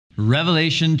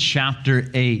Revelation chapter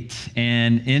 8.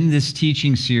 And in this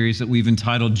teaching series that we've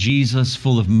entitled Jesus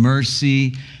Full of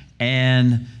Mercy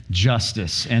and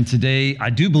Justice. And today, I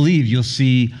do believe you'll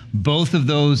see both of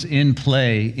those in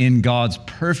play in God's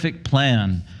perfect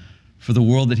plan for the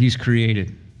world that He's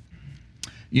created.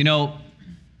 You know,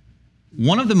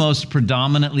 one of the most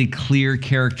predominantly clear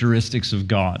characteristics of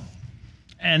God,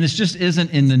 and this just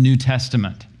isn't in the New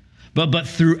Testament, but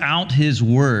throughout His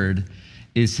Word,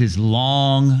 is His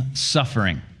long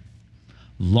suffering.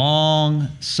 Long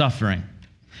suffering.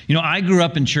 You know, I grew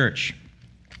up in church,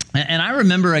 and I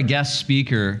remember a guest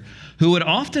speaker who would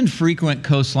often frequent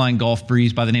Coastline Golf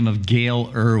Breeze by the name of Gail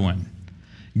Irwin.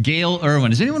 Gail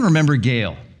Irwin. Does anyone remember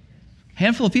Gail?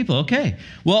 Handful of people, okay.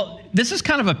 Well, this is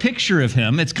kind of a picture of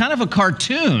him. It's kind of a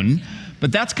cartoon,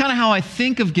 but that's kind of how I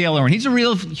think of Gail Irwin. He's a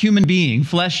real human being,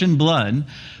 flesh and blood,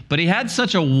 but he had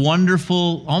such a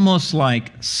wonderful, almost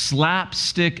like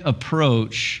slapstick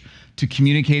approach to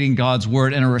communicating God's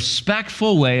word in a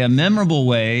respectful way, a memorable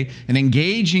way, an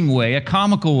engaging way, a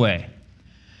comical way.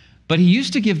 But he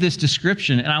used to give this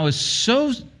description, and I was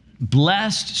so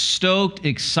blessed, stoked,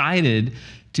 excited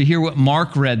to hear what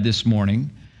Mark read this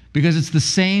morning, because it's the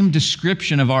same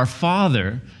description of our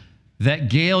Father that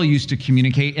Gail used to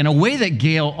communicate in a way that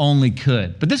Gail only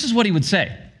could. But this is what he would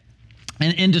say.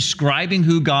 And in describing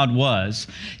who God was,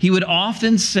 he would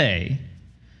often say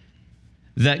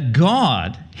that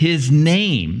God, His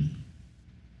name,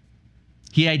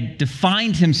 He had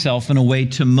defined Himself in a way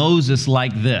to Moses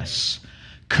like this: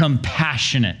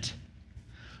 compassionate,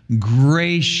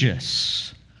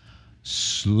 gracious,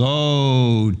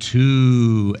 slow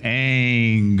to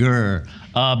anger,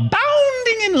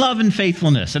 abounding in love and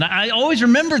faithfulness. And I always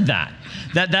remembered that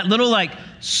little like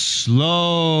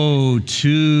slow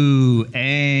to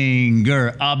anger,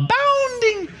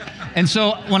 abounding. And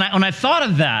so when I thought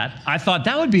of that, I thought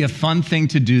that would be a fun thing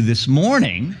to do this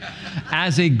morning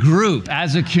as a group,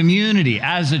 as a community,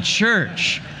 as a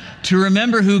church, to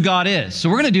remember who God is. So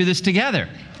we're going to do this together.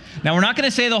 Now, we're not going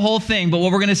to say the whole thing, but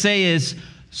what we're going to say is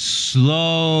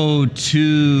slow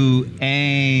to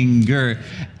anger,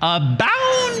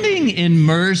 abounding in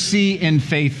mercy and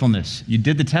faithfulness. You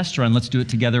did the test run. Let's do it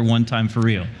together one time for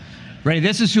real. Ready?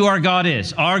 This is who our God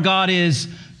is. Our God is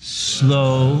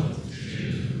slow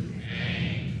to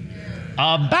anger,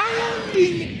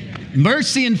 abounding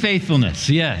mercy and faithfulness.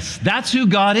 Yes, that's who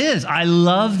God is. I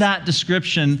love that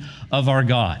description of our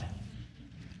God.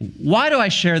 Why do I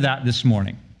share that this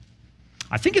morning?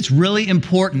 I think it's really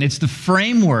important. It's the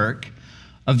framework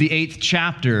of the 8th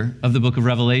chapter of the book of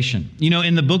Revelation. You know,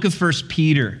 in the book of 1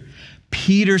 Peter,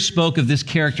 Peter spoke of this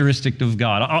characteristic of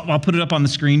God. I'll put it up on the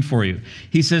screen for you.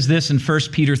 He says this in 1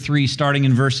 Peter 3, starting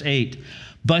in verse 8.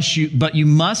 But you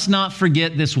must not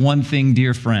forget this one thing,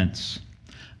 dear friends.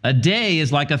 A day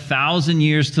is like 1,000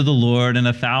 years to the Lord, and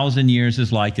 1,000 years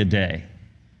is like a day.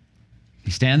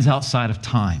 He stands outside of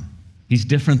time. He's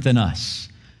different than us.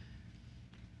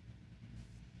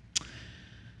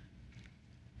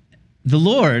 The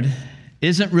Lord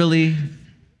isn't really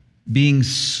being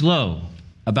slow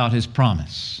about His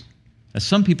promise, as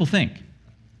some people think.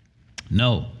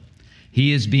 No,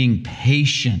 He is being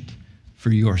patient for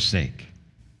your sake.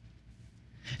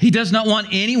 He does not want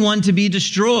anyone to be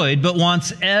destroyed, but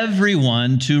wants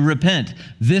everyone to repent.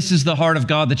 This is the heart of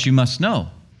God that you must know.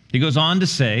 He goes on to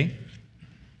say,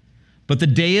 but the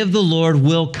day of the Lord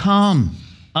will come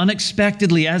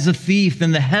unexpectedly as a thief,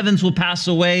 then the heavens will pass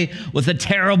away with a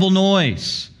terrible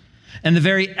noise, and the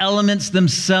very elements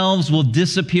themselves will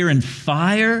disappear in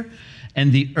fire,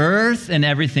 and the earth and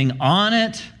everything on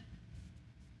it.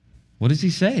 What does he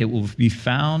say? It will be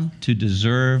found to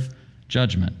deserve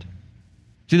judgment.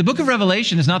 See, the book of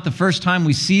Revelation is not the first time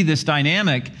we see this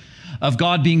dynamic of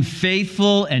God being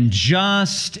faithful and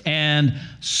just and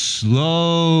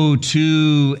slow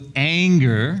to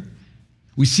anger.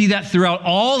 We see that throughout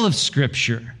all of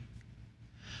Scripture.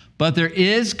 But there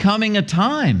is coming a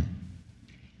time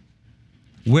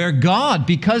where God,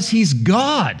 because He's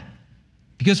God,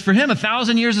 because for Him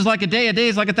 1,000 years is like a day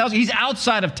is like 1,000. He's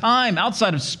outside of time,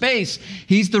 outside of space.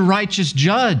 He's the righteous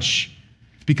judge.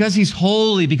 Because He's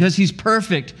holy, because He's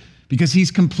perfect, because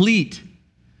He's complete,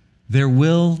 there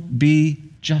will be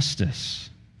justice.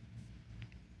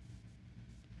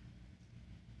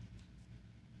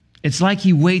 It's like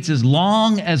He waits as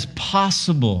long as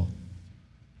possible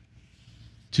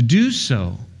to do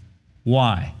so.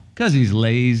 Why? Because He's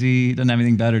lazy, doesn't have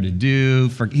anything better to do.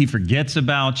 He forgets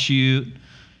about you.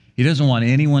 He doesn't want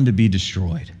anyone to be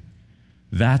destroyed.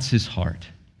 That's His heart.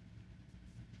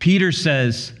 Peter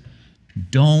says,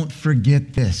 don't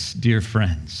forget this, dear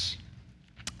friends.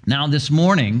 Now, this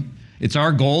morning, It's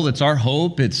our goal, it's our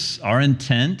hope, it's our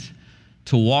intent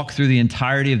to walk through the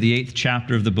entirety of the 8th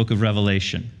chapter of the book of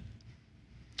Revelation.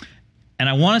 And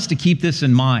I want us to keep this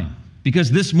in mind,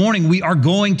 because this morning we are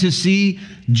going to see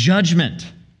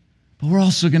judgment, but we're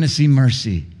also going to see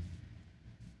mercy.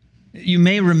 You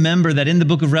may remember that in the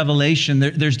book of Revelation,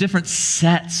 there's different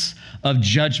sets of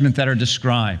judgment that are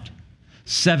described.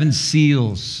 7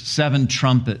 seals, 7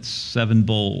 trumpets, 7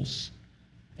 bowls.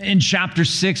 In chapter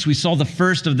 6, we saw the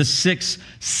first of the 6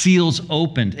 seals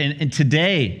opened. And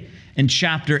today, in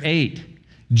chapter 8,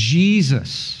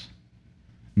 Jesus,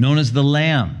 known as the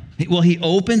Lamb, he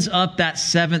opens up that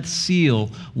 7th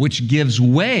seal, which gives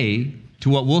way to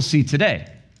what we'll see today,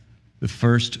 the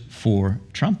first 4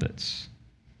 trumpets.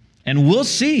 And we'll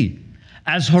see,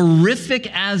 as horrific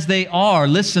as they are,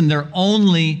 listen, they're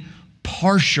only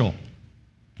partial.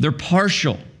 They're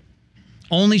partial,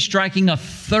 only striking a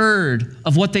third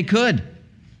of what they could.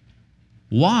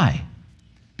 Why?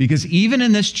 Because even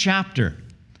in this chapter,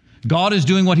 God is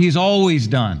doing what he's always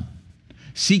done,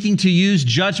 seeking to use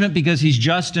judgment because he's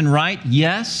just and right,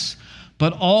 yes,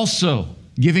 but also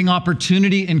giving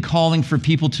opportunity and calling for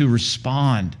people to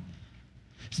respond,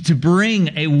 to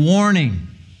bring a warning,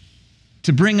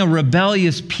 to bring a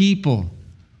rebellious people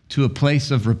to a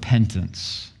place of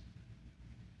repentance.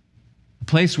 A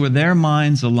place where their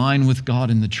minds align with God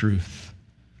in the truth,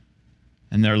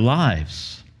 and their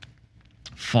lives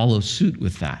follow suit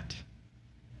with that.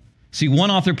 See,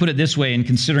 one author put it this way, in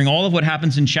considering all of what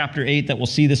happens in chapter 8 that we'll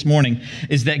see this morning,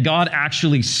 is that God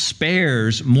actually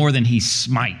spares more than he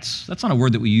smites. That's not a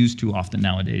word that we use too often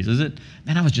nowadays, is it?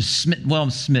 Man, I was just smitten. Well, I'm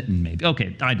smitten maybe.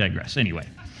 Okay, I digress. Anyway.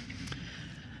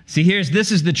 See,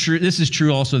 this is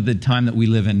true also of the time that we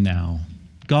live in now.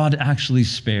 God actually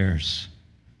spares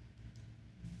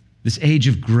this age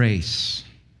of grace.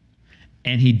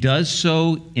 And he does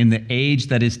so in the age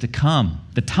that is to come,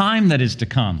 the time that is to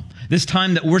come. This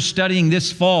time that we're studying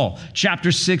this fall,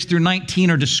 chapters 6 through 19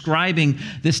 are describing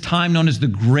this time known as the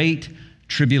Great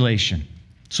Tribulation.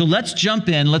 So let's jump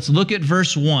in. Let's look at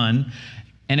verse 1.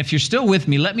 And if you're still with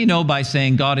me, let me know by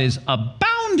saying God is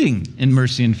abounding in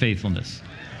mercy and faithfulness.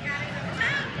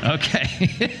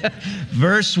 Okay.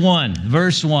 Verse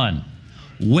 1.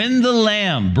 When the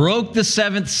Lamb broke the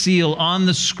 7th seal on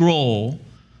the scroll,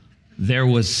 there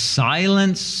was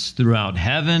silence throughout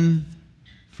heaven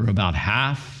for about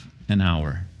half an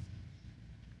hour.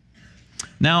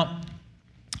 Now,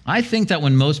 I think that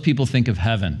when most people think of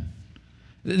heaven,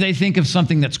 they think of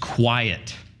something that's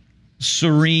quiet,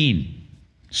 serene,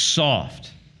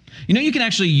 soft. You know, you can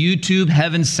actually YouTube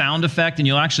heaven sound effect, and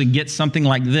you'll actually get something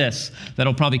like this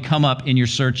that'll probably come up in your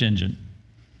search engine.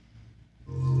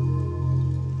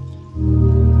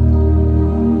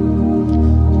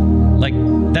 Like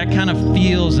that kind of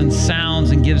feels and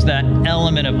sounds and gives that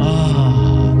element of,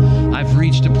 I've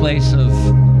reached a place of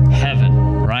heaven,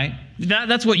 right?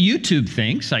 That's what YouTube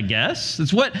thinks, I guess.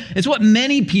 It's what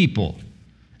many people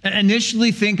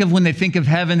initially think of when they think of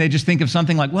heaven. They just think of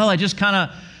something like, well,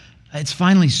 it's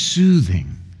finally soothing.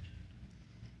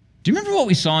 Do you remember what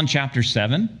we saw in chapter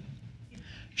 7?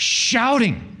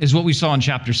 Shouting is what we saw in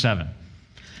chapter 7.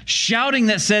 Shouting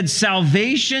that said,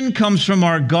 salvation comes from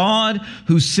our God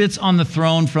who sits on the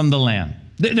throne from the Lamb.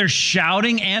 There's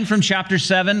shouting, and from chapter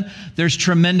 7, there's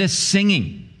tremendous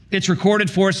singing. It's recorded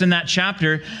for us in that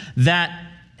chapter that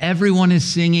everyone is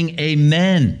singing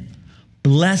amen.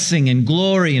 Blessing and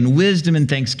glory and wisdom and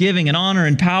thanksgiving and honor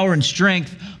and power and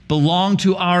strength belong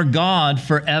to our God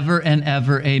forever and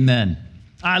ever. Amen.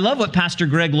 I love what Pastor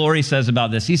Greg Laurie says about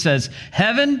this. He says,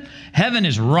 heaven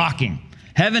is rocking.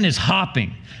 Heaven is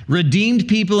hopping. Redeemed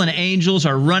people and angels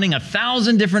are running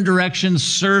 1,000 different directions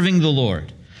serving the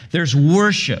Lord. There's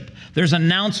worship. There's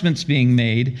announcements being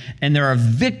made, and there are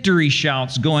victory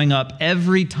shouts going up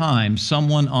every time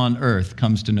someone on earth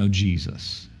comes to know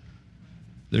Jesus.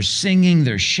 There's singing,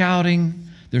 there's shouting,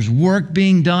 there's work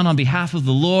being done on behalf of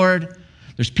the Lord.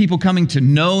 There's people coming to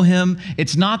know him.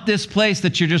 It's not this place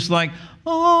that you're just like,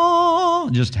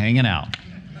 just hanging out.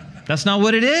 That's not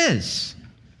what it is.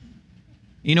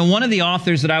 You know, one of the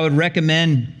authors that I would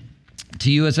recommend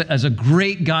to you as a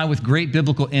great guy with great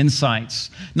biblical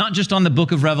insights, not just on the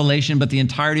book of Revelation, but the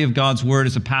entirety of God's word,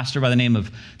 is a pastor by the name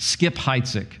of Skip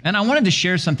Heitzig. And I wanted to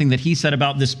share something that he said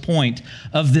about this point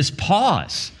of this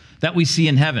pause that we see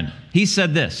in heaven. He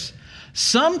said this: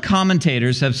 some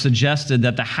commentators have suggested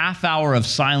that the half hour of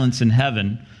silence in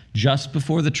heaven just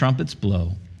before the trumpets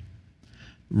blow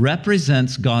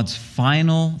represents God's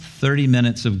final 30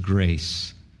 minutes of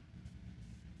grace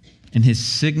and his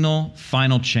signal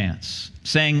final chance,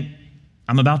 saying,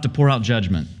 I'm about to pour out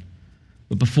judgment,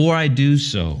 but before I do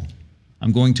so,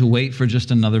 I'm going to wait for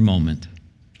just another moment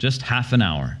just half an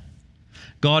hour.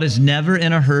 God is never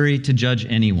in a hurry to judge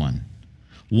anyone.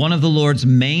 One of the Lord's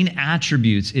main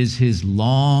attributes is his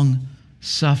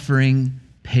long-suffering,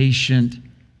 patient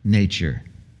nature.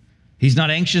 He's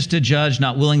not anxious to judge,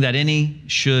 not willing that any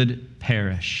should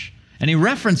perish. And he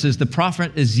references the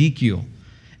prophet Ezekiel,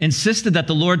 insisted that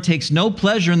the Lord takes no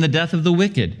pleasure in the death of the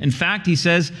wicked. In fact, he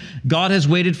says, God has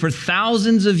waited for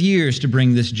thousands of years to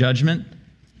bring this judgment,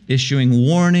 issuing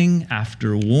warning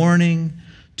after warning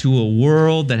to a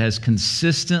world that has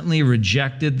consistently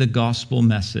rejected the gospel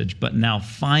message. But now,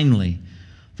 finally,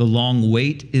 the long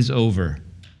wait is over.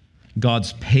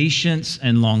 God's patience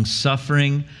and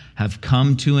long-suffering have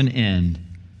come to an end,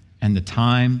 and the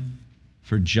time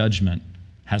for judgment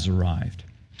has arrived.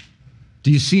 Do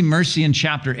you see mercy in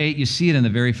chapter 8? You see it in the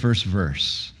very first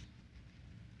verse.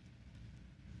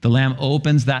 The Lamb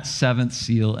opens that seventh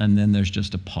seal, and then there's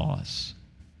just a pause.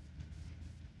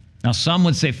 Now, some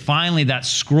would say, finally, that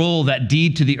scroll, that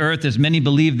deed to the earth, as many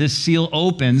believe this seal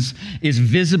opens, is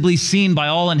visibly seen by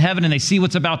all in heaven, and they see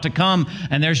what's about to come,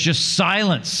 and there's just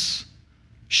silence,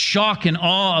 shock and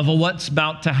awe of what's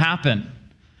about to happen.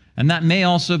 And that may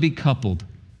also be coupled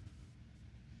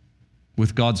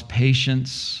with God's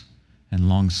patience and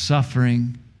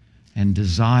long-suffering and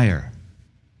desire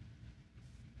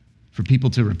for people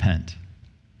to repent.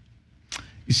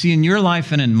 You see, in your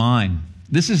life and in mine,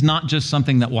 this is not just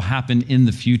something that will happen in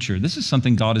the future. This is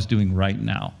something God is doing right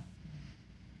now.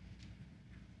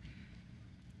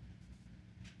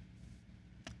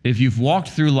 If you've walked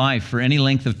through life for any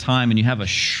length of time and you have a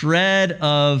shred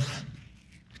of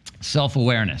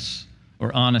self-awareness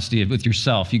or honesty with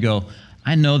yourself, you go,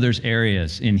 I know there's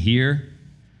areas in here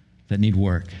that need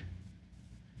work.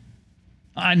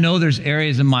 I know there's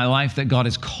areas in my life that God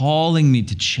is calling me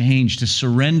to change, to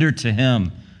surrender to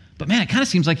him. But man, it kind of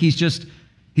seems like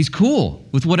he's cool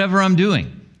with whatever I'm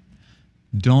doing.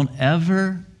 Don't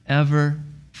ever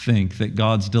think that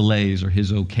God's delays are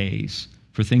his okays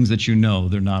for things that you know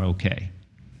they're not okay.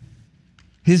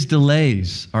 His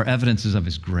delays are evidences of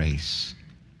his grace.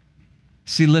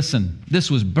 See, listen, this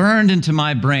was burned into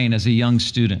my brain as a young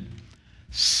student.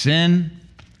 Sin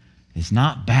is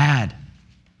not bad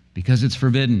because it's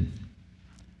forbidden.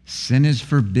 Sin is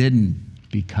forbidden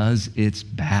because it's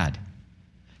bad.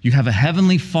 You have a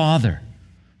heavenly Father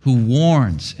who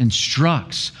warns,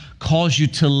 instructs, calls you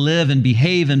to live and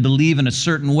behave and believe in a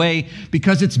certain way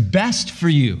because it's best for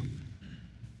you.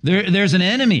 There's an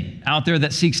enemy out there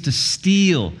that seeks to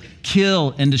steal,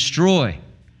 kill, and destroy.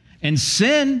 And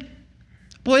sin,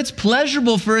 boy, it's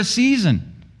pleasurable for a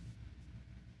season.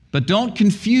 But don't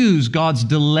confuse God's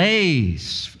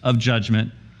delays of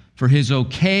judgment for his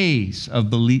okays of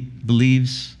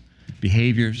beliefs,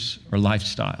 behaviors, or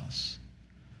lifestyles.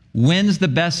 When's the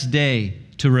best day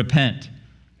to repent?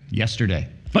 Yesterday.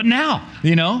 But now,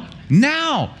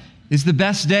 now is the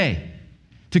best day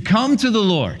to come to the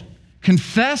Lord,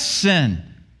 confess sin,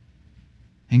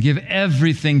 and give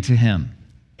everything to him.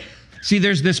 See,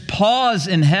 there's this pause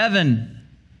in heaven.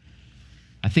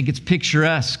 I think it's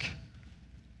picturesque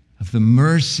of the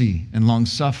mercy and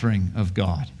long-suffering of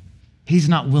God. He's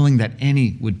not willing that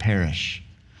any would perish.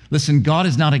 Listen, God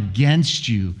is not against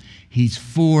you. He's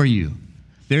for you.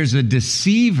 There's a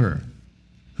deceiver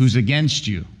who's against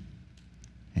you,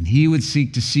 and he would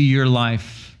seek to see your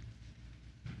life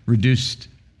reduced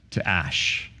to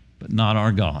ash, but not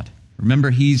our God. Remember,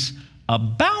 he's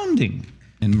abounding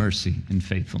in mercy and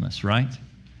faithfulness, right?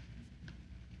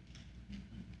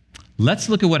 Let's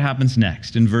look at what happens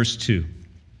next in verse 2.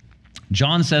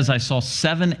 John says, I saw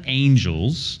 7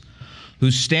 angels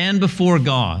who stand before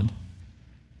God,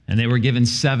 and they were given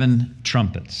 7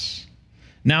 trumpets.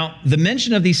 Now, the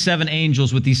mention of these 7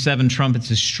 angels with these 7 trumpets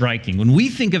is striking. When we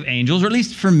think of angels, or at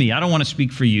least for me, I don't want to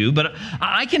speak for you, but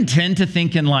I can tend to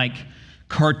think in like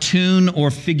cartoon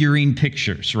or figurine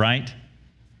pictures, right?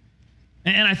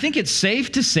 And I think it's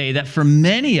safe to say that for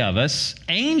many of us,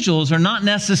 angels are not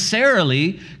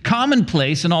necessarily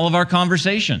commonplace in all of our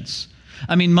conversations.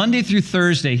 I mean, Monday through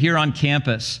Thursday here on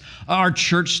campus, our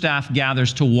church staff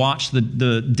gathers to watch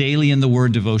the Daily in the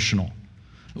Word devotional.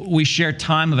 We share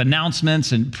time of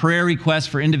announcements and prayer requests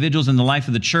for individuals in the life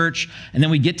of the church, and then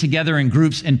we get together in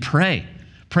groups and pray.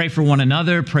 Pray for one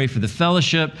another, pray for the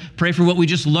fellowship, pray for what we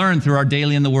just learned through our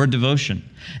Daily in the Word devotion.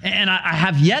 And I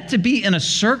have yet to be in a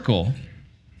circle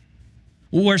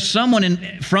where someone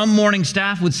from morning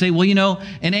staff would say, well,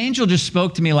 an angel just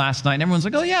spoke to me last night. And everyone's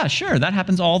like, oh yeah, sure, that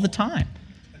happens all the time.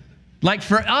 Like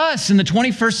for us in the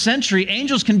 21st century,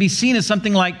 angels can be seen as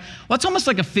something like, well, it's almost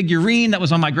like a figurine that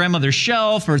was on my grandmother's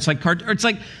shelf, or it's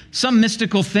like some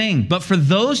mystical thing. But for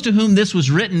those to whom this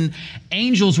was written,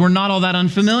 angels were not all that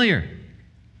unfamiliar.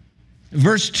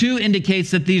 Verse 2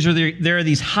 indicates that there are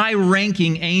these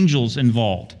high-ranking angels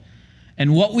involved.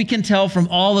 And what we can tell from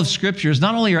all of Scripture is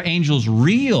not only are angels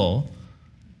real,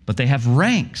 but they have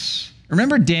ranks.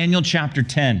 Remember Daniel chapter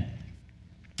 10.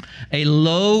 A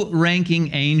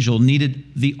low-ranking angel needed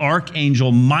the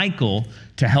archangel Michael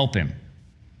to help him.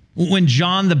 When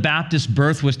John the Baptist's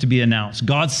birth was to be announced,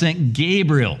 God sent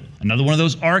Gabriel, another one of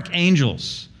those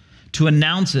archangels, to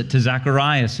announce it to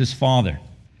Zacharias, his father.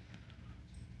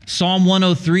 Psalm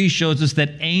 103 shows us that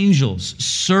angels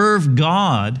serve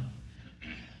God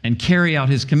and carry out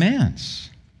his commands.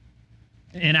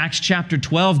 In Acts chapter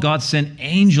 12, God sent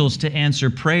angels to answer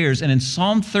prayers. And in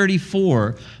Psalm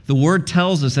 34, the word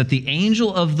tells us that the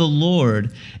angel of the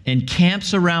Lord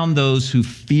encamps around those who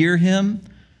fear him,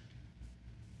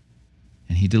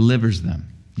 and he delivers them.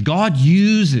 God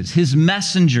uses his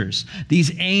messengers,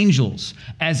 these angels,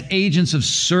 as agents of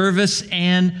service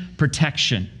and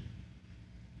protection,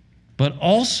 but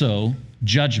also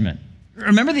judgment.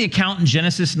 Remember the account in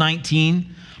Genesis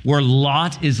 19 where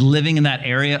Lot is living in that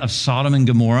area of Sodom and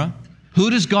Gomorrah? Who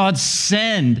does God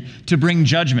send to bring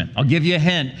judgment? I'll give you a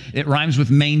hint. It rhymes with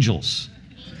mangels.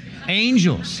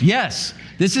 Angels, yes.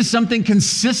 This is something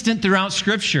consistent throughout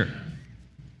Scripture.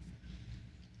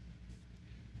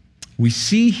 We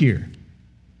see here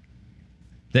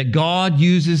that God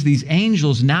uses these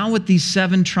angels now with these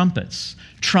 7 trumpets.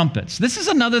 Trumpets. This is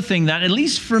another thing that, at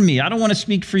least for me, I don't want to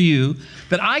speak for you,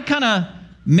 that I kind of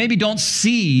maybe don't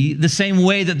see the same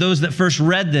way that those that first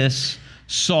read this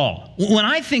saw. When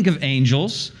I think of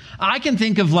angels, I can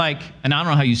think of like, and I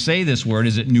don't know how you say this word,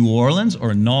 is it New Orleans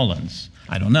or Nolans?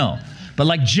 I don't know. But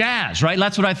like jazz, right?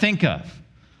 That's what I think of.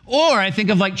 Or I think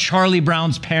of like Charlie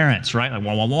Brown's parents, right? Like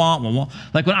wah, wah, wah, wah, wah.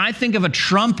 Like when I think of a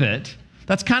trumpet,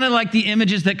 that's kind of like the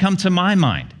images that come to my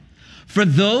mind. For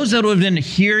those that would have been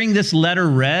hearing this letter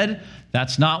read,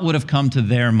 that's not what have come to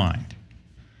their mind.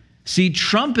 See,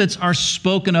 trumpets are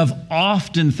spoken of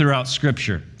often throughout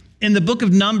Scripture. In the book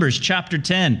of Numbers, chapter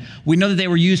 10, we know that they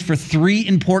were used for 3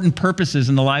 important purposes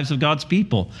in the lives of God's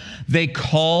people. They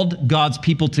called God's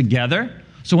people together.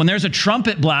 So when there's a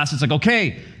trumpet blast, it's like,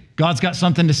 okay, God's got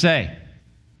something to say.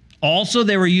 Also,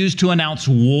 they were used to announce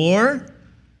war,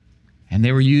 and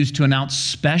they were used to announce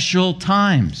special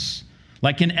times.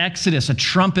 Like in Exodus, a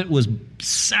trumpet was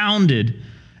sounded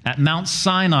at Mount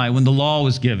Sinai when the law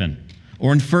was given.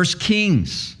 Or in 1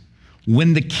 Kings,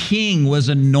 when the king was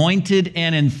anointed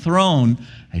and enthroned,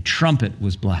 a trumpet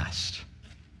was blast.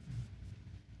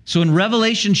 So in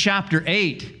Revelation chapter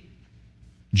 8,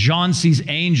 John sees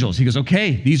angels. He goes,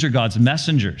 okay, these are God's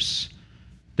messengers.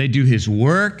 They do his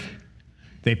work,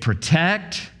 they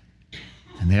protect,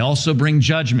 and they also bring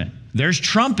judgment. There's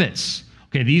trumpets.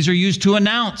 Okay, these are used to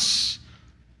announce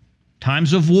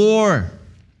times of war,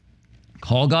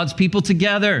 call God's people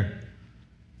together.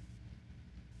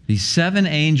 These 7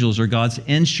 angels are God's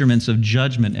instruments of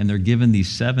judgment, and they're given these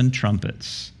 7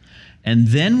 trumpets. And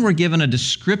then we're given a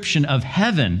description of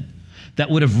heaven that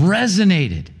would have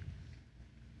resonated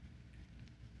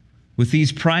with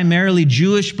these primarily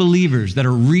Jewish believers that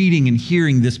are reading and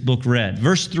hearing this book read.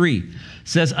 Verse 3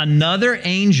 says, another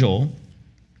angel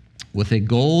with a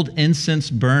gold incense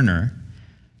burner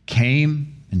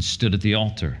came and stood at the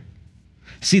altar.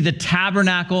 See, the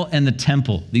tabernacle and the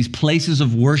temple, these places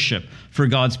of worship for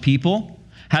God's people,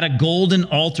 had a golden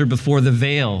altar before the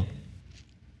veil,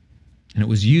 and it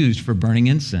was used for burning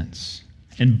incense.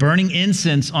 And burning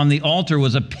incense on the altar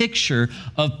was a picture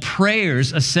of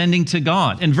prayers ascending to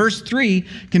God. And verse 3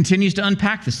 continues to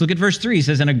unpack this. Look at verse 3. He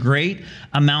says, and a great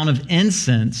amount of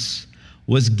incense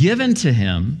was given to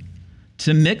him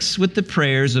to mix with the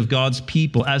prayers of God's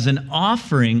people as an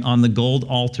offering on the gold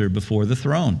altar before the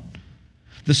throne.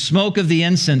 The smoke of the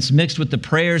incense mixed with the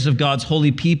prayers of God's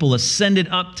holy people ascended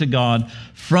up to God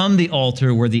from the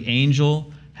altar where the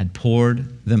angel had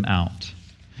poured them out.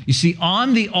 You see,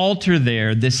 on the altar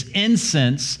there, this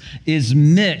incense is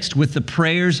mixed with the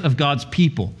prayers of God's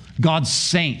people, God's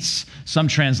saints, some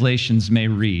translations may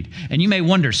read. And you may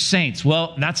wonder, saints,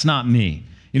 well, that's not me.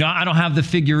 You know, I don't have the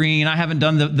figurine. I haven't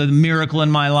done the miracle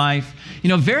in my life. You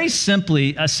know, very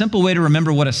simply, a simple way to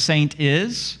remember what a saint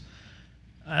is,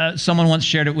 someone once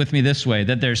shared it with me this way,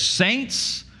 that there's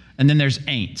saints and then there's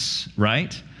ain'ts,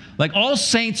 right? Like all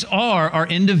saints are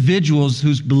individuals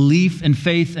whose belief and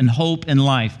faith and hope in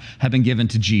life have been given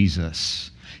to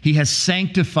Jesus. He has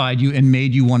sanctified you and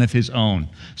made you one of his own.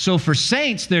 So for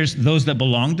saints, there's those that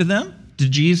belong to them, to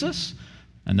Jesus,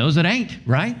 and those that ain't,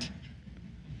 right?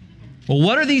 Well,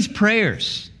 what are these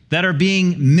prayers that are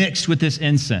being mixed with this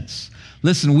incense?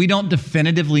 Listen, we don't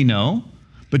definitively know,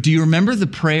 but do you remember the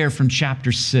prayer from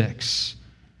chapter 6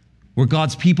 where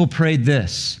God's people prayed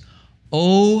this?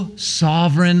 O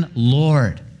sovereign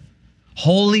Lord,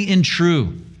 holy and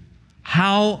true,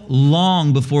 how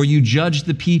long before you judge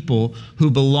the people who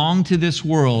belong to this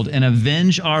world and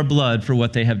avenge our blood for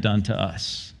what they have done to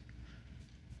us?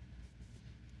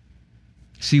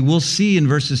 See, we'll see in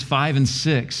verses 5 and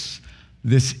 6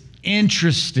 this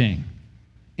interesting,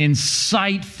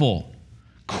 insightful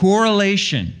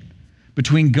correlation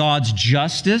between God's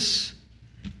justice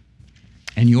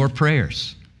and your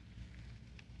prayers.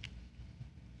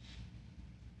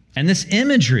 And this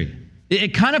imagery,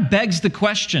 it kind of begs the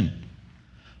question,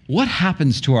 what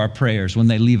happens to our prayers when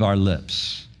they leave our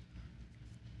lips?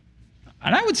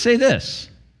 And I would say this,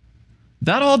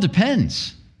 that all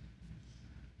depends.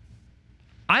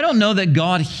 I don't know that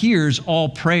God hears all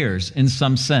prayers in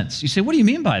some sense. You say, what do you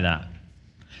mean by that?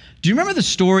 Do you remember the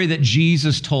story that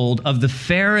Jesus told of the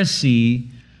Pharisee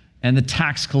and the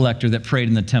tax collector that prayed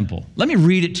in the temple? Let me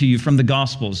read it to you from the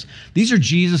Gospels. These are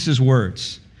Jesus'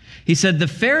 words. He said, the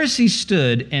Pharisee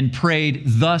stood and prayed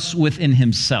thus within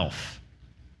himself.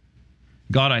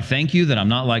 God, I thank you that I'm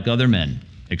not like other men,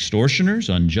 extortioners,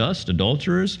 unjust,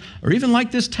 adulterers, or even like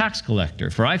this tax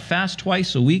collector. For I fast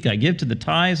twice a week. I give to the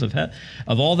tithes of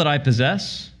all that I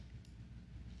possess.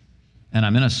 And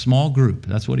I'm in a small group.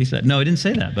 That's what he said. No, he didn't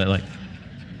say that, but like.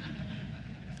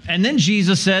 And then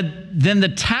Jesus said, then the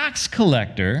tax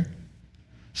collector,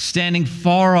 standing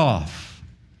far off,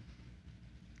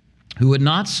 who would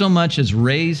not so much as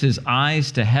raise his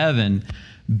eyes to heaven,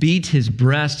 beat his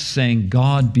breast, saying,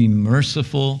 God, be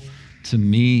merciful to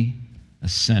me, a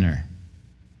sinner.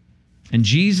 And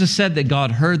Jesus said that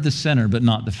God heard the sinner, but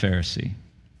not the Pharisee.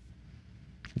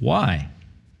 Why?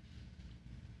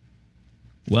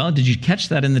 Well, did you catch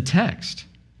that in the text?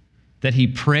 That he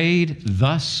prayed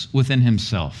thus within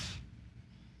himself.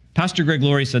 Pastor Greg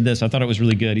Laurie said this. I thought it was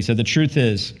really good. He said, the truth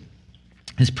is,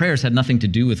 his prayers had nothing to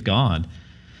do with God.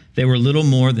 They were little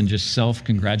more than just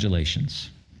self-congratulations.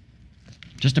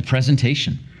 Just a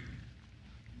presentation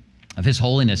of his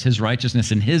holiness, his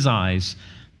righteousness in his eyes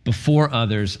before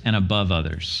others and above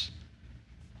others.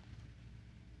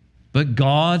 But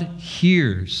God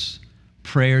hears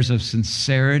prayers of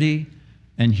sincerity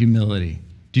and humility.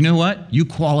 Do you know what? You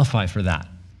qualify for that.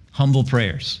 Humble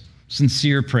prayers,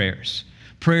 sincere prayers,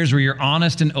 prayers where you're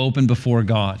honest and open before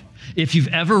God. If you've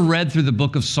ever read through the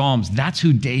book of Psalms, that's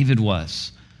who David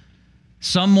was.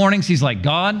 Some mornings he's like,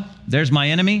 God, there's my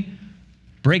enemy.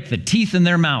 Break the teeth in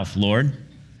their mouth, Lord.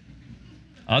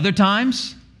 Other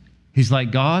times, he's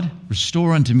like, God,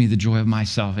 restore unto me the joy of my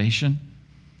salvation.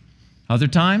 Other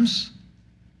times,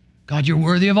 God, you're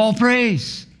worthy of all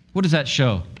praise. What does that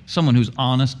show? Someone who's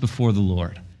honest before the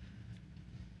Lord.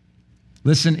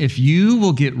 Listen, if you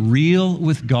will get real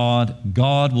with God,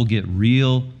 God will get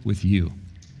real with you.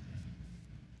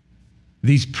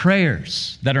 These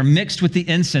prayers that are mixed with the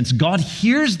incense, God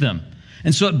hears them.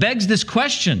 And so it begs this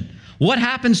question, what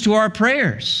happens to our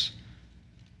prayers?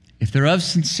 If they're of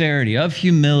sincerity, of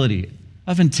humility,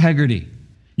 of integrity,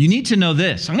 you need to know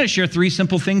this. I'm going to share 3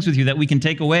 simple things with you that we can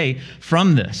take away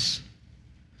from this.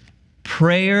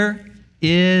 Prayer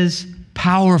is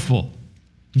powerful.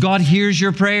 God hears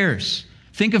your prayers.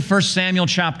 Think of 1 Samuel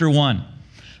chapter 1.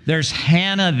 There's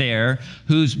Hannah there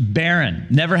who's barren,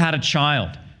 never had a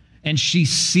child. And she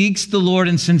seeks the Lord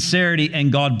in sincerity,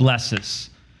 and God blesses.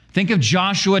 Think of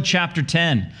Joshua chapter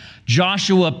 10.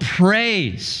 Joshua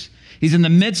prays. He's in the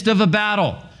midst of a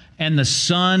battle, and the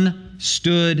sun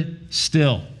stood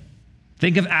still.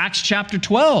 Think of Acts chapter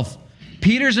 12.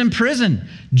 Peter's in prison.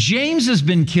 James has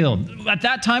been killed. At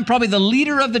that time, probably the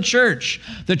leader of the church.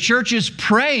 The church is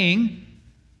praying,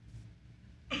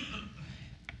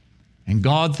 and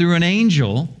God, through an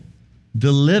angel,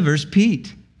 delivers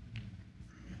Pete.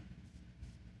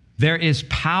 There is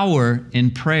power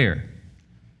in prayer.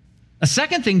 A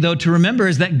second thing, though, to remember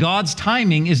is that God's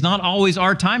timing is not always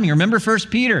our timing. Remember 1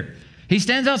 Peter. He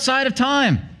stands outside of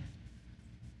time.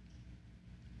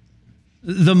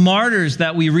 The martyrs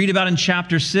that we read about in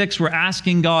chapter 6 were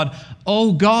asking God,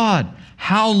 oh God,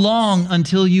 how long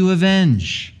until you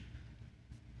avenge?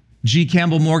 G.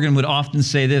 Campbell Morgan would often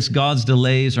say this, God's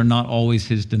delays are not always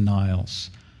his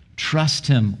denials. Trust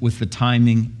him with the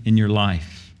timing in your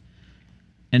life.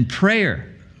 And prayer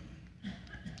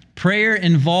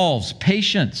involves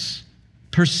patience,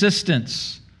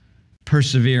 persistence,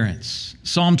 perseverance.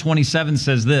 Psalm 27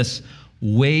 says this,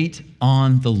 wait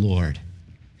on the Lord.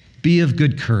 Be of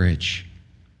good courage.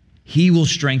 He will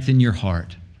strengthen your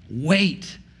heart.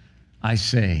 Wait, I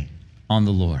say, on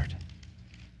the Lord.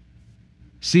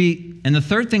 See, and the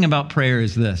third thing about prayer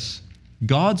is this,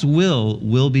 God's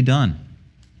will be done.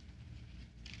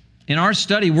 In our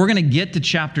study, we're going to get to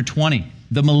chapter 20,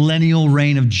 the millennial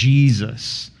reign of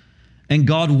Jesus. And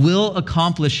God will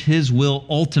accomplish his will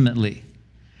ultimately.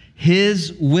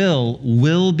 His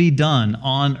will be done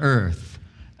on earth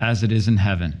as it is in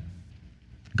heaven.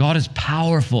 God is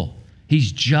powerful.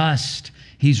 He's just.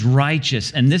 He's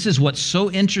righteous. And this is what's so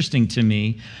interesting to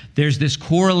me. There's this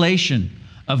correlation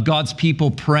of God's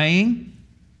people praying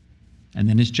and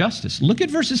then his justice. Look at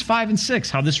verses 5 and 6,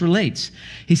 how this relates.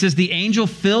 He says, the angel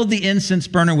filled the incense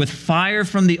burner with fire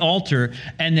from the altar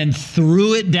and then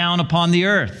threw it down upon the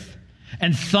earth.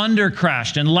 And thunder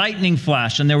crashed and lightning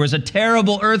flashed and there was a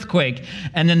terrible earthquake.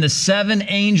 And then the 7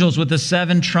 angels with the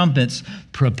 7 trumpets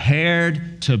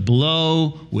prepared to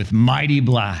blow with mighty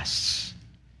blasts.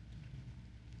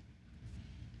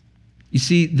 You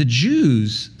see, the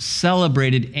Jews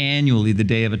celebrated annually the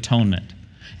Day of Atonement.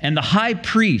 And the high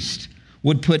priest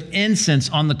would put incense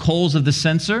on the coals of the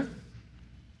censer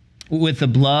with the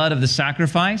blood of the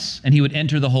sacrifice, and he would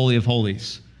enter the Holy of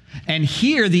Holies. And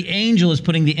here the angel is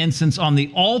putting the incense on the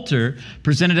altar,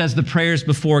 presented as the prayers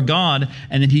before God,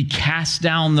 and then he casts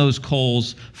down those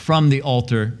coals from the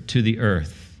altar to the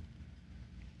earth.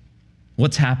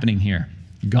 What's happening here?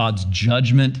 God's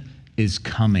judgment is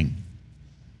coming.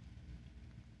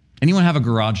 Anyone have a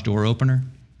garage door opener?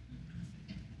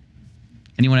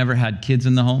 Anyone ever had kids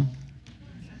in the home?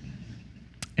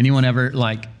 Anyone ever,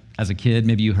 like, as a kid,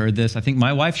 maybe you heard this? I think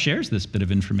my wife shares this bit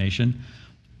of information.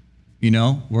 You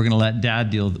know, we're going to let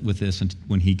dad deal with this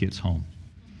when he gets home.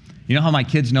 You know how my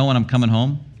kids know when I'm coming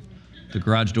home? The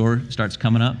garage door starts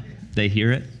coming up. They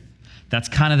hear it. That's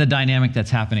kind of the dynamic that's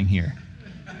happening here.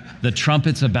 The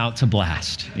trumpet's about to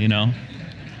blast, you know?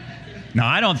 Now,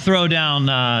 I don't throw down,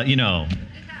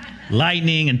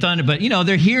 lightning and thunder, but,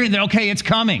 they're hearing that, okay, it's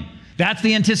coming. That's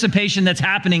the anticipation that's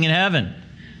happening in heaven.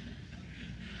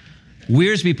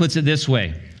 Wiersbe puts it this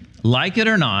way: like it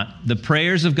or not, the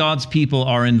prayers of God's people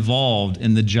are involved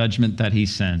in the judgment that he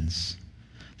sends.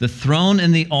 The throne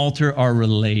and the altar are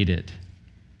related.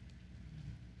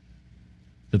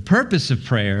 The purpose of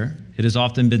prayer, it has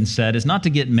often been said, is not to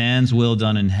get man's will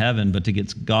done in heaven, but to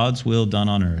get God's will done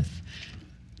on earth,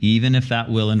 even if that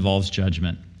will involves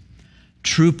judgment.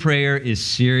 True prayer is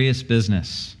serious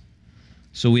business.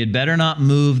 So we had better not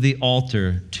move the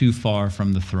altar too far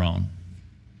from the throne.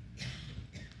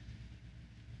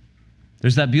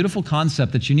 There's that beautiful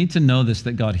concept that you need to know this,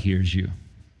 that God hears you.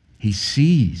 He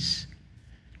sees.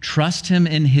 Trust him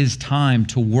in his time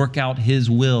to work out his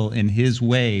will in his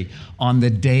way on the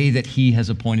day that he has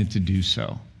appointed to do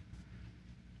so.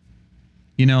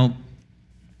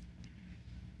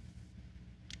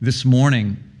 This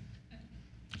morning,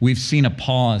 we've seen a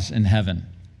pause in heaven.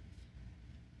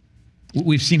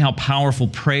 We've seen how powerful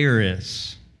prayer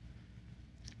is.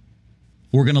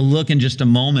 We're going to look in just a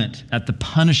moment at the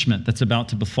punishment that's about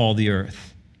to befall the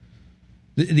earth.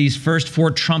 These first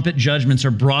 4 trumpet judgments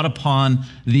are brought upon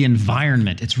the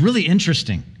environment. It's really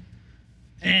interesting.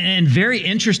 And very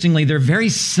interestingly, they're very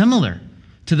similar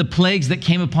to the plagues that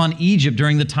came upon Egypt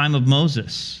during the time of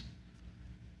Moses.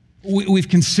 We've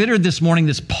considered this morning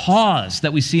this pause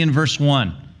that we see in verse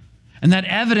 1. And that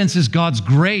evidence is God's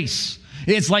grace.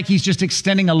 It's like he's just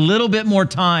extending a little bit more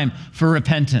time for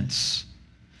repentance.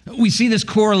 We see this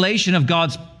correlation of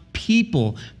God's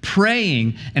people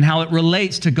praying and how it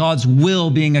relates to God's will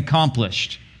being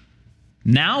accomplished.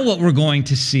 Now what we're going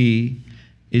to see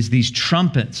is these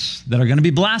trumpets that are going to be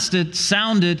blasted,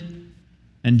 sounded,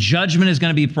 and judgment is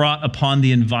going to be brought upon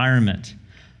the environment.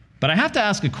 But I have to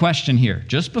ask a question here,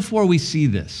 just before we see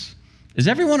this. Is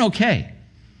everyone okay?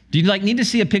 Do you need to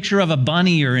see a picture of a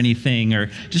bunny or anything? Or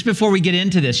just before we get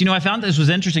into this, I found this was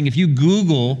interesting. If you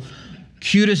Google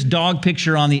cutest dog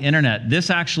picture on the internet, this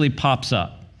actually pops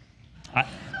up.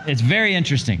 It's very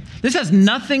interesting. This has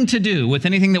nothing to do with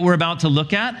anything that we're about to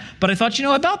look at, but I thought,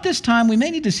 about this time, we may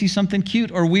need to see something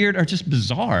cute or weird or just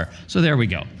bizarre. So there we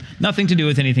go. Nothing to do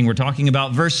with anything we're talking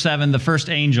about. Verse 7, the first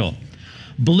angel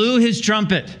blew his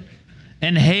trumpet,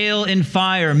 and hail and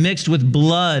fire mixed with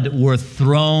blood were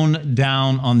thrown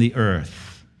down on the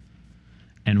earth.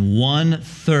 And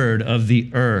 1/3 of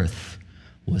the earth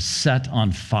was set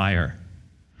on fire.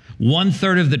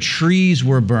 1/3 of the trees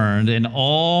were burned, and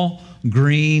all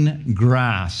green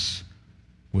grass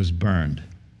was burned.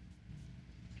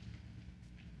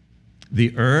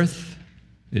 The earth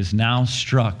is now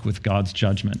struck with God's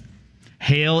judgment.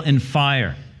 Hail and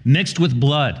fire mixed with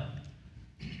blood.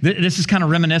 This is kind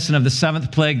of reminiscent of the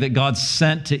 7th plague that God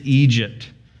sent to Egypt.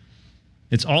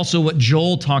 It's also what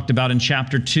Joel talked about in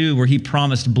chapter 2, where he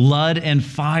promised blood and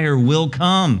fire will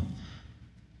come.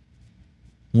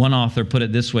 One author put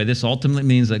it this way: this ultimately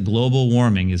means that global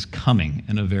warming is coming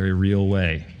in a very real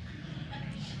way.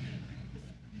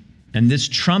 And this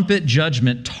trumpet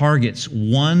judgment targets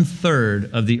 1/3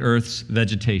 of the earth's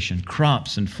vegetation,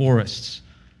 crops and forests.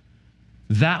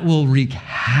 That will wreak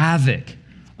havoc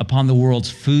upon the world's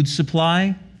food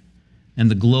supply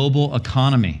and the global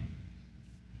economy.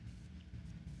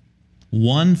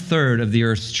 1/3 of the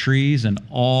earth's trees and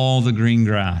all the green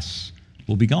grass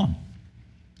will be gone.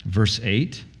 Verse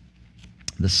 8,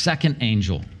 the second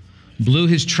angel blew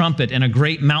his trumpet, and a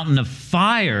great mountain of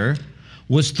fire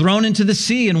was thrown into the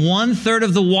sea, and 1/3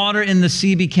 of the water in the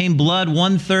sea became blood.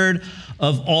 1/3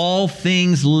 of all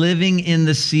things living in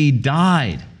the sea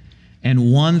died,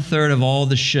 and 1/3 of all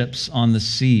the ships on the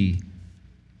sea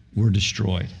were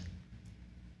destroyed.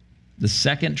 The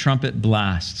second trumpet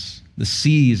blasts the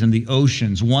seas and the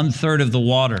oceans, 1/3 of the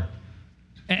water.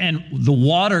 And the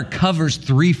water covers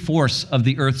 3/4 of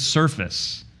the earth's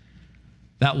surface.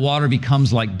 That water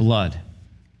becomes like blood.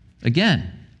 Again,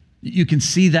 you can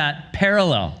see that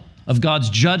parallel of God's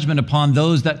judgment upon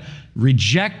those that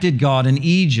rejected God in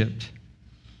Egypt.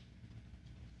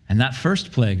 And that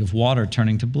first plague of water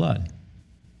turning to blood.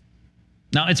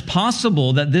 Now, it's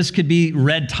possible that this could be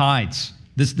red tides,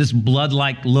 this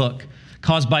blood-like look,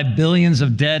 caused by billions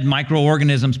of dead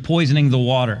microorganisms poisoning the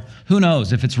water. Who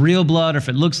knows if it's real blood or if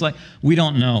it looks like, we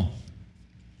don't know.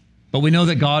 But we know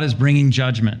that God is bringing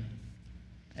judgment.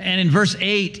 And in verse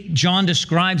 8, John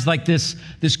describes like this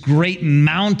great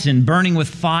mountain burning with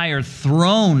fire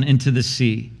thrown into the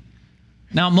sea.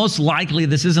 Now, most likely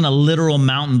this isn't a literal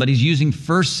mountain, but he's using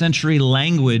first century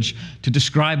language to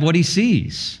describe what he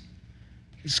sees.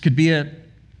 This could be a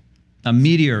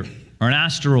meteor or an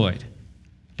asteroid.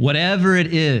 Whatever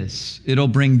it is, it'll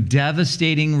bring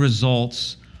devastating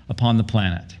results upon the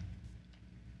planet.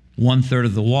 1/3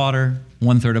 of the water,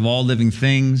 1/3 of all living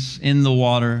things in the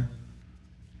water,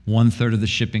 1/3 of the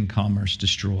shipping commerce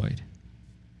destroyed.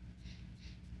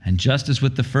 And just as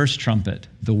with the first trumpet,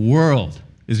 the world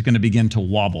is going to begin to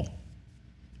wobble.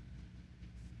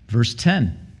 Verse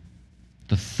 10,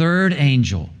 the third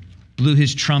angel blew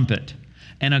his trumpet,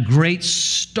 and a great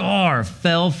star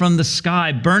fell from the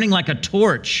sky, burning like a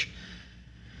torch.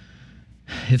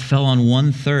 It fell on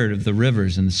 1/3 of the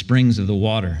rivers and the springs of the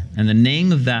water, and the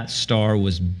name of that star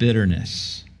was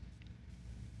Bitterness.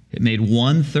 It made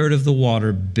 1/3 of the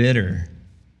water bitter,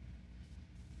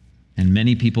 and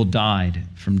many people died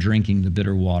from drinking the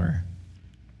bitter water.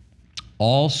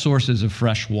 All sources of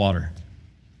fresh water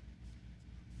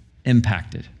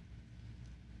impacted.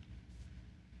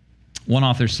 One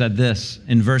author said this,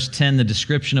 in verse 10, the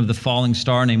description of the falling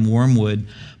star named Wormwood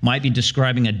might be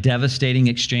describing a devastating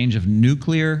exchange of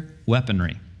nuclear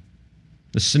weaponry.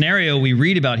 The scenario we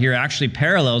read about here actually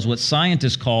parallels what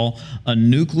scientists call a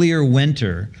nuclear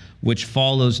winter, which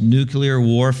follows nuclear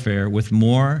warfare with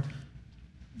more,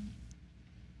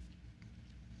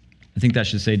 I think that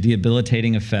should say,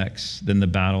 debilitating effects than the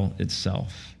battle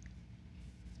itself.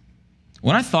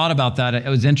 When I thought about that, it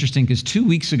was interesting because 2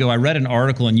 weeks ago I read an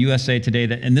article in USA Today,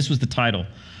 and this was the title: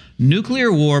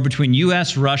 Nuclear war between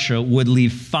U.S. and Russia would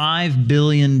leave 5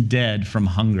 billion dead from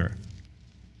hunger.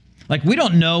 Like, we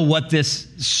don't know what this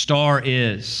star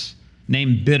is,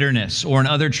 named Bitterness, or in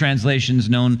other translations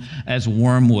known as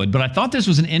Wormwood. But I thought this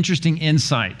was an interesting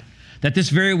insight, that this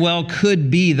very well could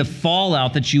be the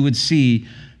fallout that you would see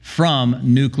from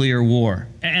nuclear war.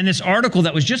 And this article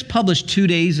that was just published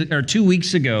 2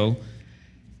 weeks ago,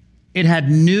 it had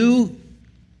new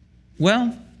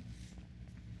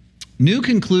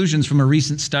conclusions from a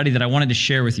recent study that I wanted to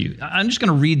share with you. I'm just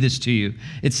going to read this to you.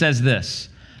 It says this.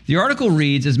 The article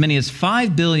reads, as many as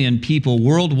 5 billion people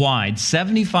worldwide,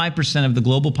 75% of the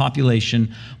global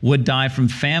population, would die from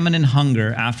famine and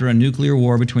hunger after a nuclear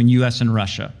war between U.S. and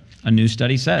Russia, a new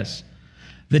study says.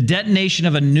 The detonation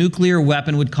of a nuclear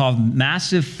weapon would cause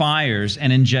massive fires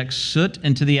and inject soot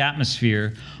into the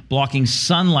atmosphere, blocking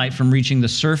sunlight from reaching the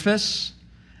surface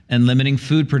and limiting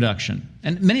food production.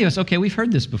 And many of us, okay, we've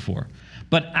heard this before.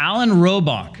 But Alan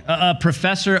Robach, a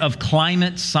professor of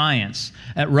climate science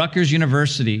at Rutgers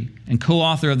University and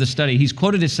co-author of the study, he's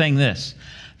quoted as saying this: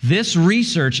 "This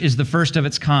research is the first of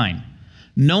its kind.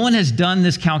 No one has done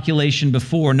this calculation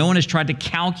before. No one has tried to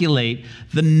calculate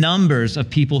the numbers of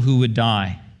people who would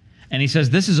die." And he says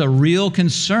this is a real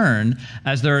concern,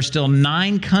 as there are still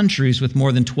 9 countries with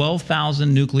more than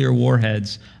 12,000 nuclear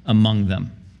warheads among them.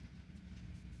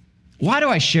 Why do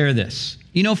I share this?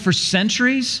 You know, for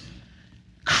centuries,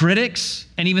 critics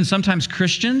and even sometimes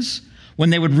Christians, when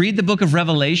they would read the book of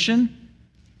Revelation,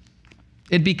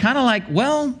 it'd be kind of like,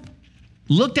 well,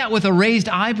 looked at with a raised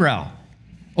eyebrow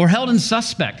or held in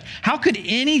suspect. How could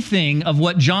anything of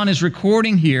what John is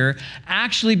recording here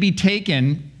actually be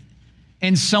taken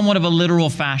in somewhat of a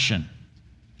literal fashion?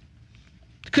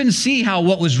 Couldn't see how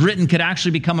what was written could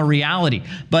actually become a reality.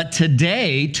 But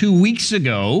today, 2 weeks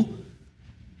ago,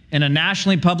 in a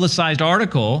nationally publicized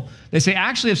article, they say,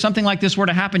 actually, if something like this were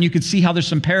to happen, you could see how there's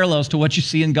some parallels to what you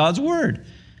see in God's Word.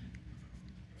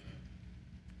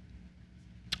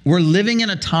 We're living in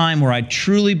a time where I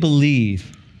truly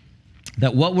believe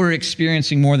that what we're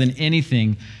experiencing more than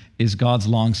anything is God's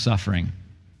long-suffering,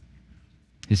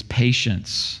 His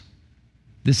patience,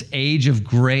 this age of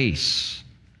grace,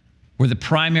 where the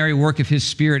primary work of His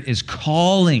Spirit is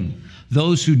calling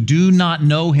those who do not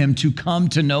know Him to come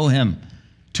to know Him,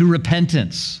 to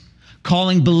repentance,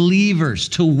 calling believers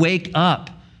to wake up.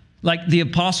 Like the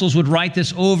apostles would write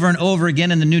this over and over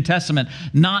again in the New Testament,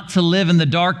 not to live in the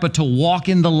dark, but to walk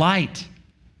in the light.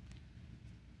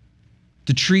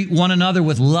 To treat one another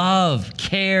with love,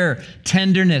 care,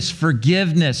 tenderness,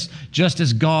 forgiveness, just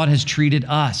as God has treated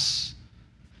us.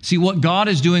 See, what God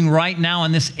is doing right now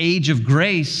in this age of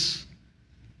grace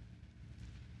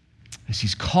is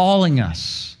He's calling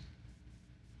us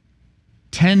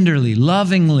tenderly,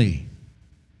 lovingly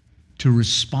to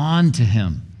respond to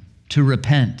Him, to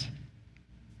repent.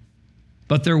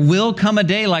 But there will come a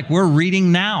day like we're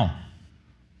reading now,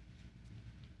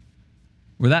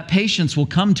 where that patience will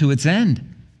come to its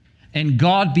end. And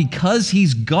God, because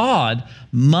He's God,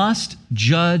 must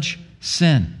judge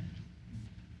sin.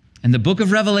 And the book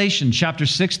of Revelation, chapter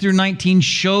 6 through 19,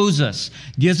 shows us,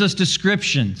 gives us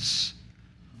descriptions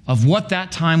of what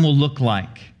that time will look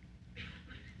like.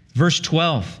 Verse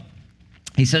 12,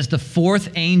 he says, the fourth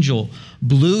angel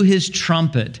blew his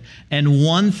trumpet, and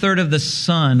 1/3 of the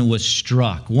sun was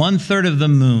struck, 1/3 of the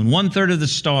moon, 1/3 of the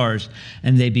stars,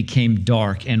 and they became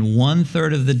dark, and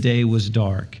 1/3 of the day was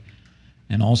dark,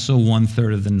 and also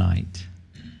 1/3 of the night.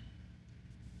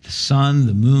 The sun,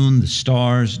 the moon, the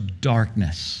stars,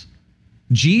 darkness.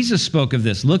 Jesus spoke of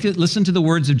this. Listen to the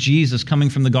words of Jesus coming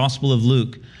from the Gospel of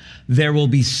Luke. There will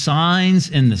be signs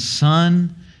in the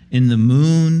sun, in the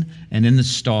moon, and in the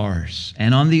stars,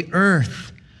 and on the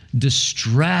earth,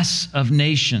 distress of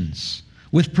nations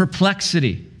with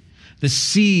perplexity, the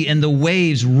sea and the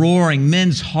waves roaring,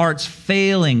 men's hearts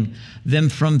failing them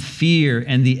from fear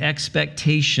and the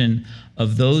expectation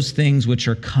of those things which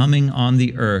are coming on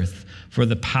the earth, for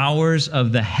the powers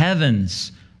of the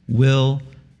heavens will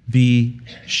be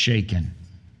shaken.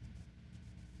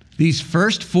 These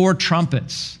first 4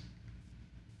 trumpets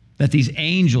that these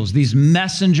angels, these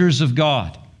messengers of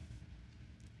God,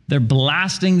 they're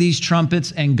blasting these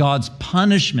trumpets, and God's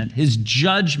punishment, His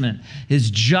judgment, His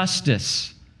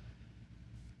justice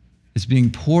is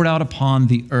being poured out upon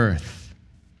the earth,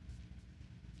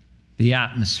 the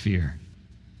atmosphere,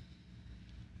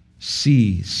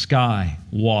 sea, sky,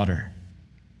 water.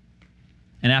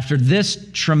 And after this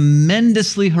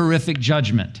tremendously horrific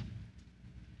judgment,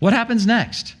 what happens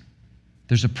next?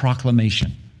 There's a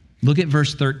proclamation. Look at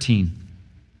verse 13.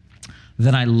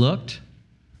 Then I looked,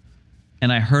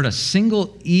 and I heard a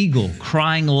single eagle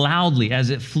crying loudly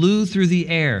as it flew through the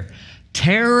air,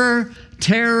 "Terror,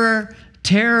 terror,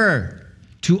 terror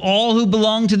to all who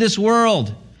belong to this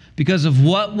world, because of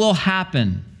what will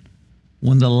happen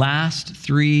when the last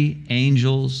 3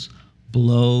 angels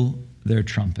blow their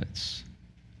trumpets."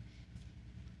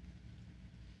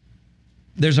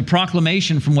 There's a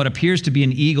proclamation from what appears to be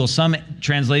an eagle. Some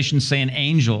translations say an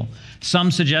angel. Some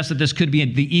suggest that this could be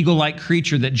the eagle-like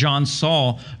creature that John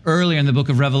saw earlier in the book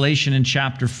of Revelation in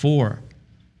chapter 4.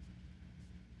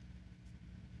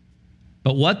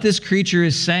 But what this creature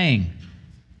is saying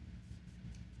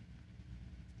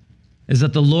is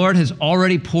that the Lord has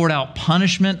already poured out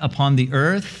punishment upon the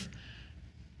earth,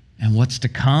 and what's to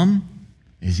come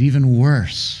is even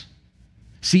worse.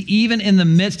 See, even in the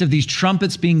midst of these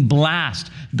trumpets being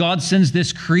blasted, God sends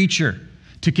this creature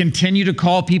to continue to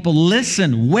call people,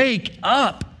 listen, wake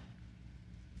up.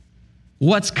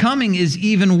 What's coming is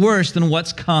even worse than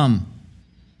what's come.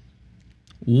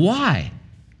 Why?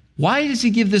 Why does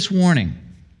He give this warning?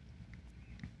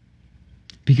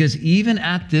 Because even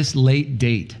at this late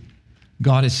date,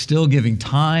 God is still giving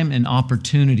time and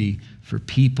opportunity for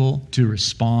people to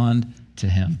respond to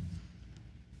Him.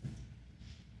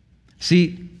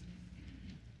 See,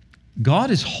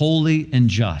 God is holy and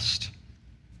just.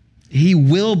 He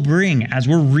will bring, as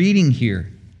we're reading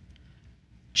here,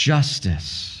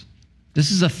 justice.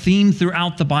 This is a theme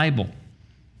throughout the Bible.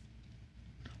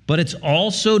 But it's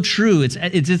also true, it's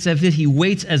as if He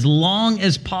waits as long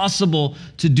as possible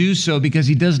to do so because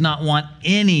He does not want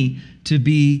any to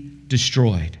be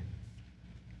destroyed.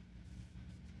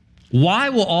 Why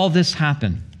will all this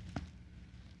happen?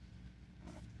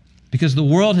 Because the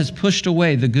world has pushed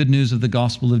away the good news of the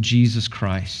gospel of Jesus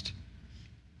Christ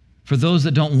for those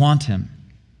that don't want Him.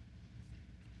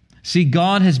 See,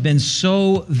 God has been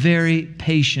so very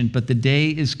patient, but the day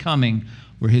is coming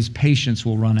where his patience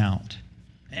will run out.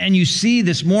 And you see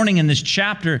this morning in this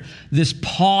chapter, this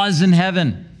pause in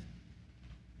heaven,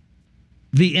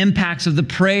 the impacts of the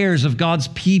prayers of God's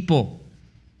people,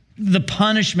 the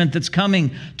punishment that's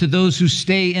coming to those who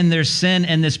stay in their sin,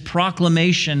 and this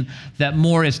proclamation that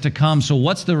more is to come. So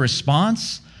what's the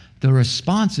response? The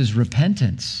response is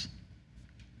repentance.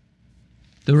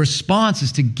 The response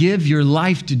is to give your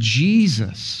life to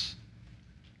Jesus.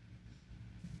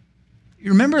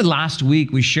 You remember last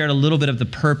week we shared a little bit of the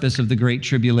purpose of the Great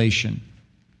Tribulation: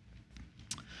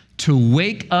 to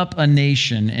wake up a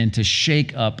nation and to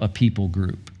shake up a people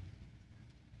group.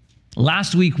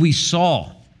 Last week we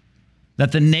saw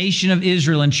that the nation of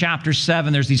Israel in chapter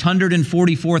 7, there's these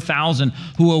 144,000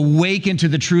 who awaken to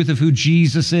the truth of who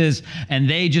Jesus is, and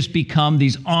they just become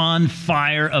these on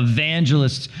fire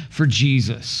evangelists for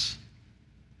Jesus.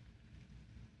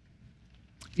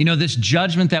 You know, this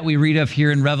judgment that we read of here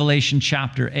in Revelation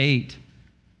chapter 8,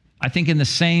 I think in the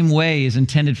same way is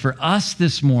intended for us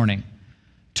this morning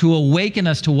to awaken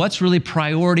us to what's really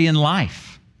priority in life.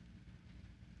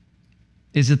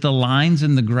 Is it the lines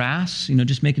in the grass? You know,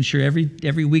 just making sure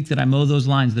every week that I mow those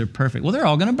lines, they're perfect. Well, they're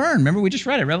all going to burn. Remember, we just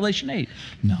read it, Revelation 8.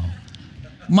 No.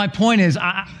 My point is,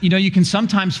 you can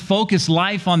sometimes focus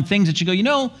life on things that you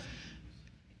go,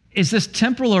 is this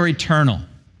temporal or eternal?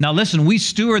 Now, listen, we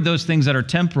steward those things that are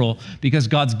temporal because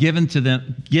God's given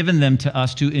them to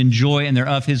us to enjoy, and they're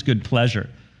of his good pleasure.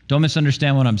 Don't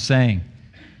misunderstand what I'm saying.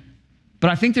 But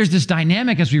I think there's this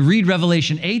dynamic as we read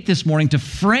Revelation 8 this morning to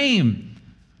frame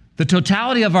the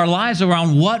totality of our lives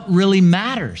around what really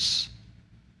matters.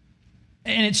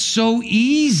 And it's so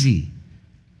easy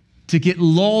to get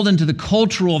lulled into the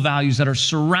cultural values that are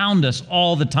surround us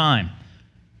all the time.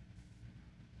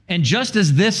 And just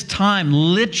as this time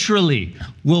literally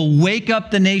will wake up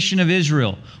the nation of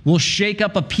Israel, will shake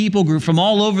up a people group from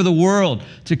all over the world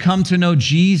to come to know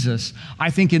Jesus, I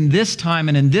think in this time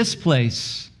and in this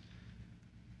place,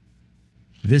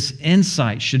 this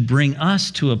insight should bring us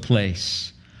to a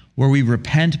place where we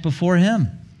repent before him,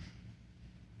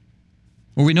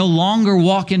 where we no longer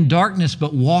walk in darkness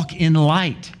but walk in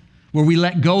light, where we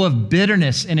let go of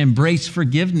bitterness and embrace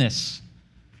forgiveness,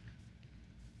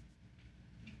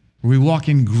 where we walk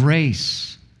in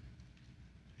grace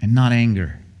and not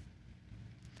anger.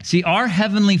 See, our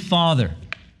Heavenly Father,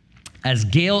 as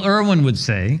Gail Irwin would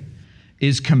say,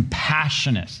 is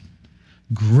compassionate,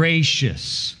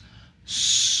 gracious,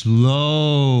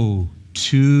 slow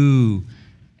to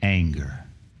anger.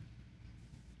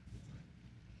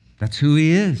 That's who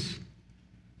he is.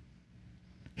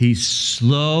 He's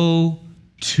slow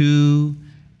to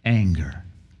anger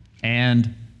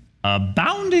and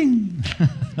abounding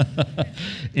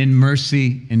in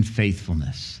mercy and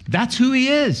faithfulness. That's who he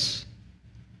is.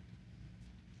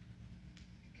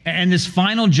 And this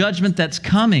final judgment that's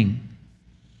coming,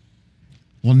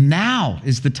 well, now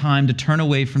is the time to turn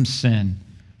away from sin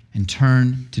and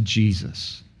turn to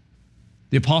Jesus.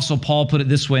 The Apostle Paul put it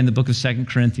this way in the book of 2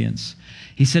 Corinthians.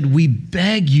 He said, "We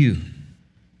beg you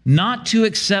not to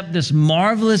accept this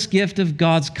marvelous gift of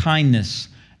God's kindness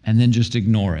and then just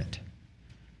ignore it.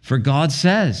 For God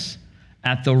says,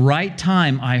 at the right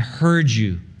time I heard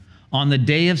you. On the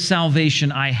day of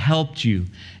salvation I helped you.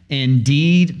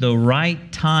 Indeed, the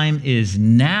right time is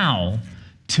now.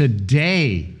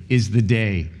 Today is the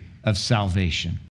day of salvation."